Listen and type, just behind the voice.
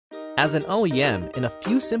As an OEM, in a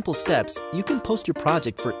few simple steps, you can post your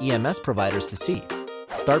project for EMS providers to see.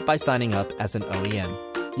 Start by signing up as an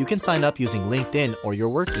OEM. You can sign up using LinkedIn or your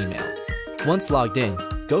work email. Once logged in,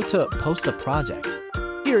 go to Post a Project.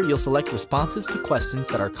 Here, you'll select responses to questions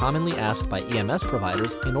that are commonly asked by EMS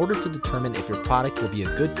providers in order to determine if your product will be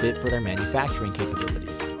a good fit for their manufacturing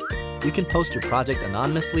capabilities. You can post your project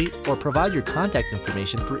anonymously or provide your contact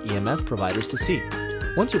information for EMS providers to see.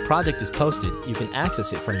 Once your project is posted, you can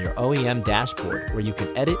access it from your OEM dashboard where you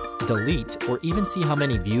can edit, delete, or even see how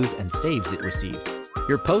many views and saves it received.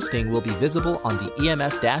 Your posting will be visible on the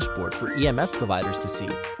EMS dashboard for EMS providers to see.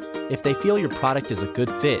 If they feel your product is a good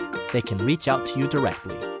fit, they can reach out to you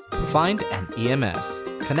directly. Find an EMS,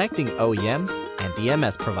 connecting OEMs and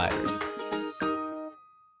EMS providers.